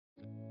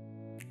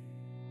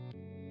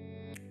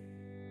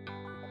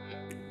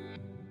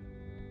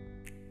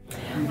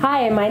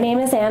Hi, my name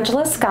is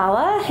Angela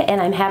Scala, and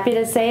I'm happy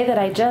to say that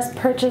I just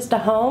purchased a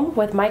home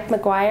with Mike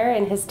MacGuire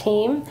and his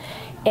team.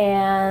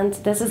 And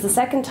this is the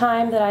second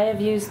time that I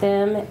have used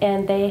them,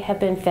 and they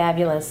have been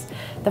fabulous.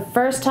 The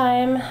first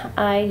time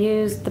I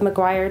used the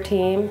MacGuire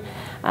Team,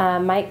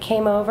 Mike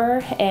came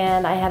over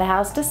and I had a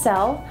house to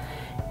sell,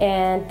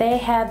 and they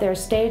had their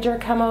stager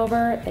come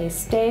over. They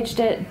staged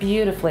it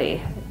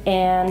beautifully,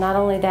 and not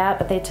only that,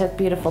 but they took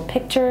beautiful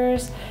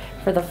pictures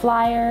for the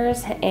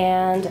flyers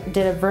and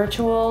did a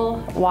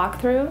virtual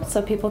walkthrough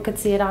so people could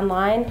see it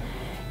online,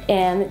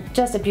 and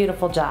just a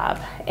beautiful job.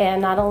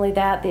 And not only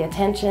that, the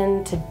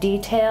attention to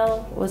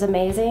detail was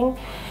amazing,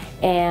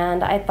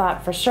 and I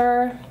thought for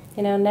sure,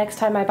 you know, next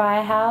time I buy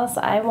a house,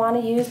 I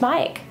want to use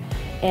Mike.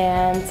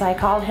 And so I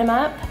called him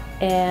up,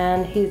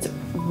 and he's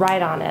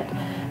right on it.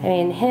 I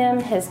mean, him,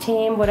 his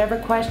team, whatever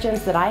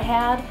questions that I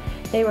had,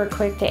 they were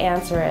quick to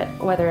answer it,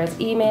 whether it's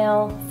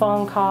email,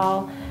 phone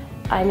call,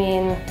 I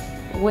mean,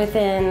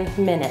 within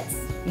minutes,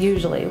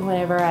 usually,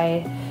 whenever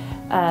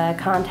I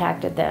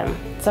contacted them.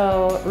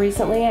 So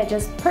recently I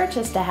just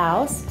purchased a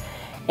house,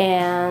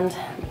 and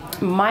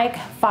Mike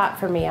fought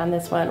for me on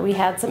this one. We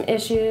had some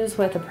issues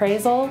with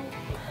appraisal.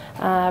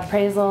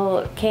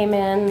 Appraisal came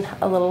in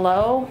a little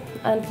low,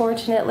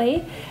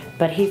 unfortunately,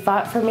 but he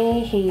fought for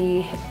me.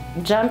 He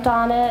jumped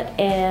on it,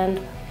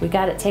 and we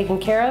got it taken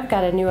care of,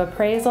 got a new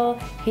appraisal.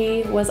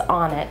 He was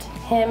on it.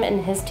 Him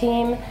and his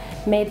team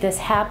made this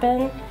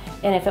happen.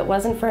 And if it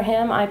wasn't for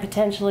him, I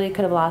potentially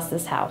could have lost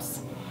this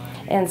house.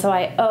 And so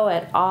I owe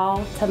it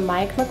all to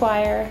Mike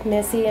MacGuire,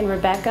 Missy, and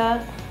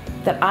Rebecca,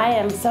 that I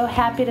am so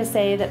happy to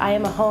say that I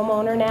am a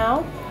homeowner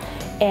now,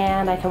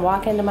 and I can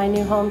walk into my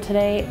new home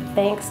today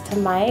thanks to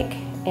Mike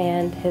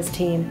and his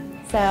team.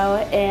 So,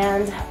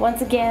 and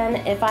once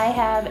again, if I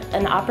have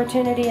an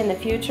opportunity in the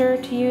future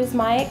to use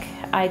Mike,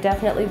 I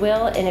definitely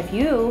will. And if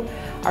you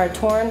are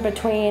torn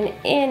between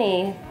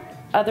any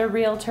other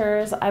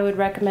realtors, I would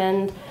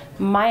recommend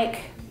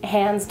Mike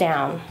hands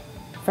down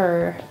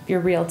for your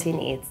realty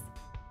needs.